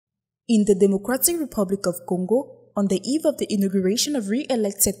In the Democratic Republic of Congo, on the eve of the inauguration of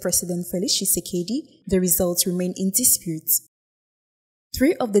re-elected President Felix Tshisekedi, the results remain in dispute.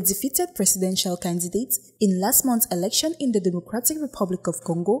 3 of the defeated presidential candidates in last month's election in the Democratic Republic of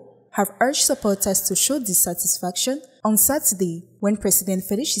Congo have urged supporters to show dissatisfaction on Saturday when President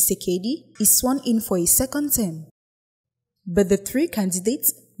Felix Tshisekedi is sworn in for a second term. But the 3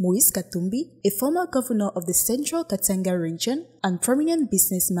 candidates, Moise Katumbi, a former governor of the Central Katanga region, and prominent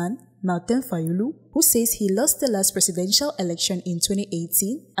businessman Martin Fayulu, who says he lost the last presidential election in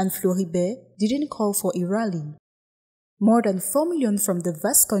 2018, and Floribert, didn't call for a rally. More than 4 million from the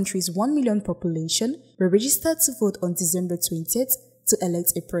vast country's 1 million population were registered to vote on December 20th to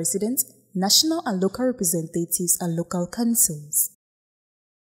elect a president, national and local representatives and local councils.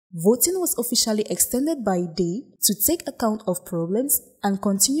 Voting was officially extended by a day to take account of problems and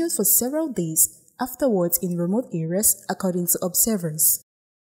continued for several days afterwards in remote areas, according to observers.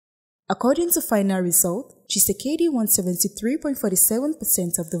 According to final result, Tshisekedi won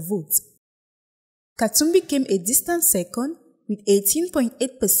 73.47% of the vote. Katumbi came a distant second with 18.8%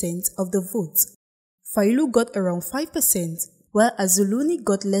 of the vote. Fayulu got around 5%, while Azuluni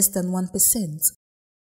got less than 1%.